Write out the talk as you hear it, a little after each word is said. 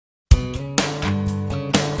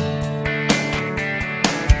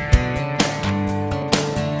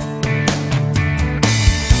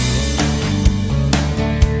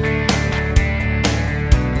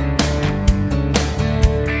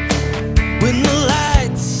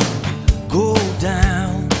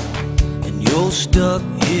stuck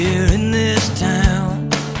here in this town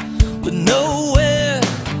with nowhere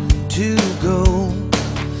to go,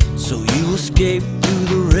 so you escape through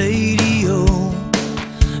the radio,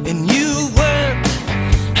 and you worked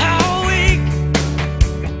all week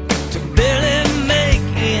to barely make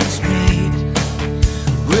ends meet.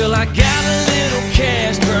 Well, I got a little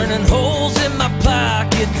cash burning holes in my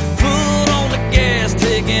pocket, foot on the gas,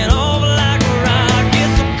 taking off like a rocket.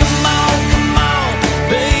 So come on,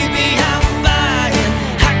 baby, I'm buying.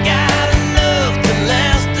 I got enough to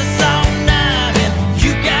last us all night, and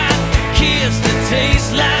you got the kiss that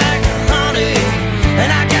tastes like honey, and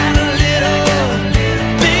I got a little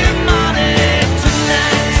bit of money.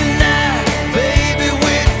 Tonight, baby,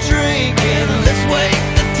 we're drinking. Let's wake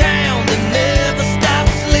the town that never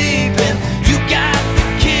stops sleeping. You got the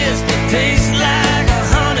kiss that tastes like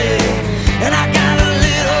honey, and I got a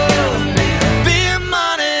little bit of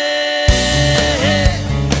money.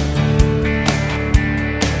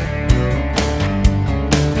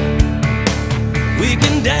 We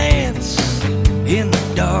can dance in the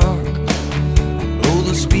dark, blow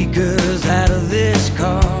the speakers out of this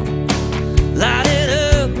car, light it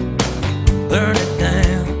up, burn it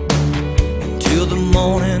down, until the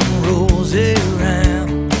morning rolls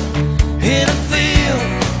around. In a field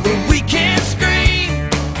where we can't scream,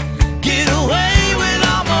 get away with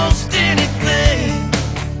almost anything.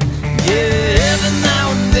 Yeah, every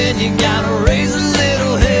now and then you gotta raise a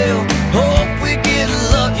little hell, hope we get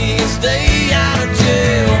lucky and stay out of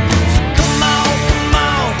jail. So come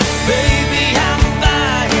on, baby, I'm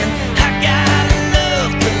buying. I got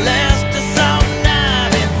enough to last us all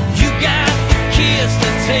night, and you got the kiss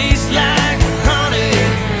that tastes like honey,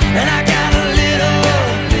 and I got a little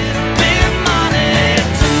bit of money.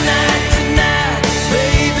 Tonight,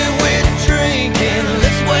 baby, we're drinking.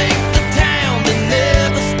 Let's wake the town that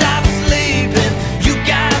never stops sleeping. You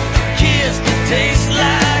got the kiss that tastes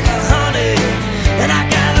like honey, and I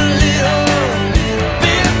got a little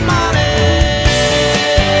bit of money.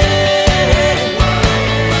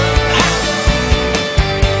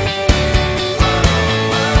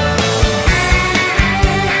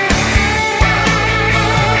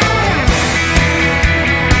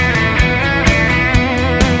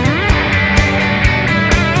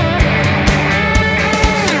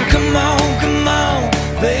 Come on,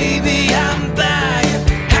 baby, I'm buying.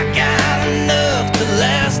 I got enough to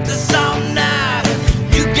last us all night.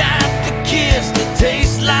 You got the kiss that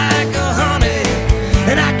tastes like honey,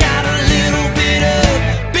 and I got a little bit of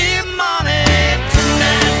money.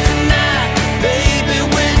 Tonight, baby,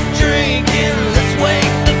 we're drinking. Let's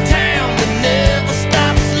wake the town that never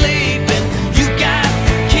stops sleeping. You got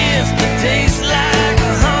the kiss that tastes like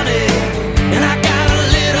honey, and I got a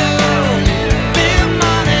little bit of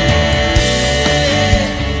money.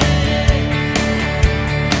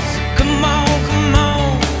 So come on,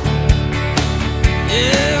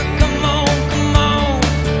 yeah, come on.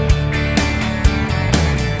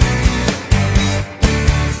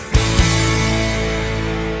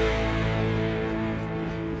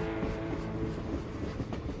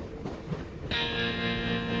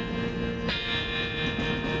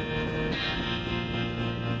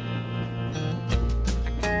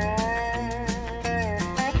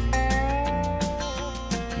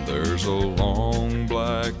 There's a long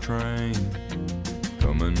black train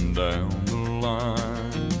coming down the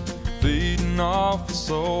line, feeding off the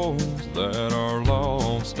souls that are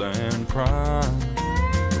lost and crying.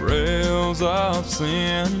 Rails of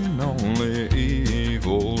sin, only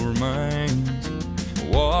evil remains.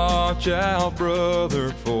 Watch out,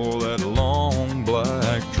 brother, for that long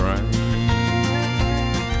black train.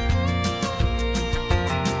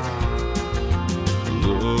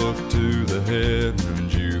 Look to the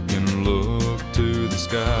heavens, you can look to the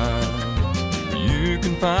skies. You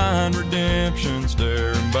can find redemption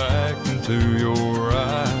staring back into your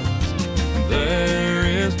eyes. There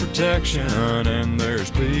is protection and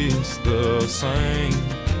there's peace the same.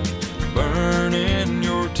 Burn in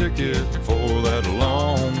your ticket for that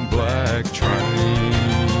long black train.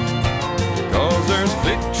 'Cause there's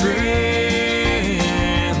victory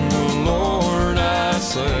in the Lord, I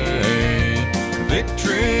say.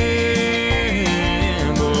 Victory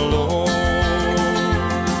in the Lord.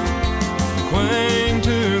 Cling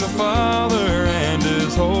to the Father and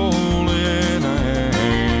His holy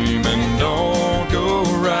name, and don't go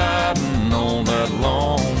riding on that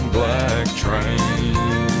long black train.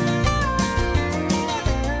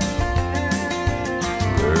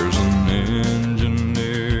 There's an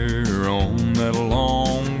engineer on that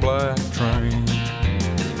long black train,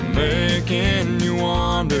 making you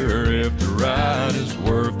wonder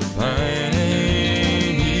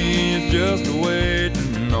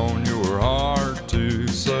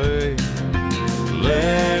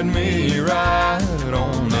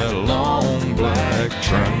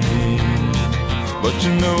But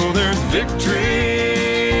you know there's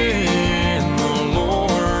victory in the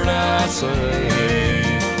Lord, I say.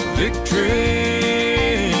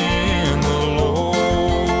 Victory in the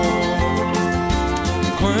Lord.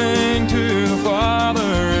 Cling to the Father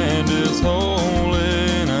and His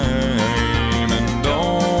holy name, and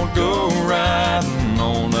don't go riding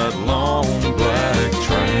on that long black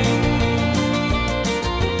train.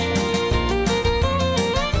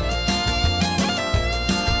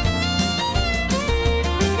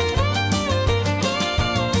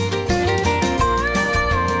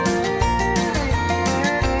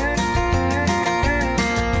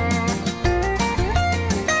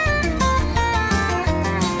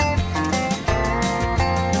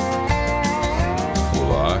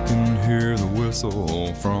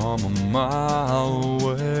 From a mile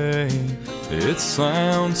away, it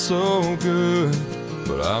sounds so good,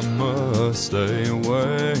 but I must stay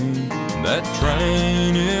away. That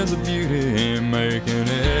train is a beauty, making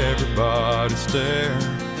everybody stare,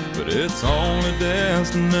 but its only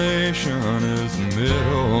destination is the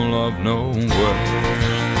middle of nowhere.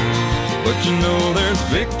 But you know there's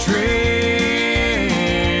victory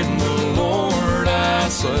in the Lord, I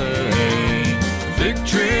say.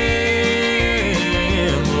 Victory.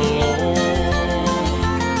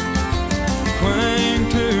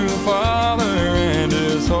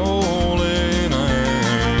 Holy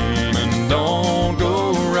name, and don't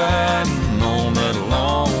go riding on that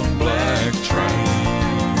long black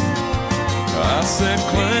train. I said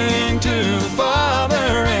cling to the Father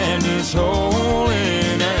and His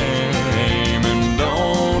holy name, and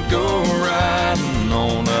don't go riding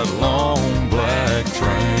on that long black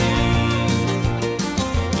train.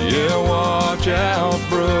 Yeah, watch out,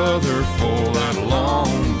 brother, for that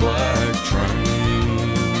long black train.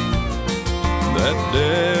 That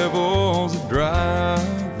devil's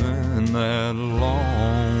driving that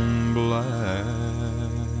long black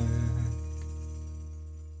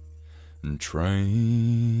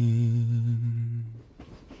train.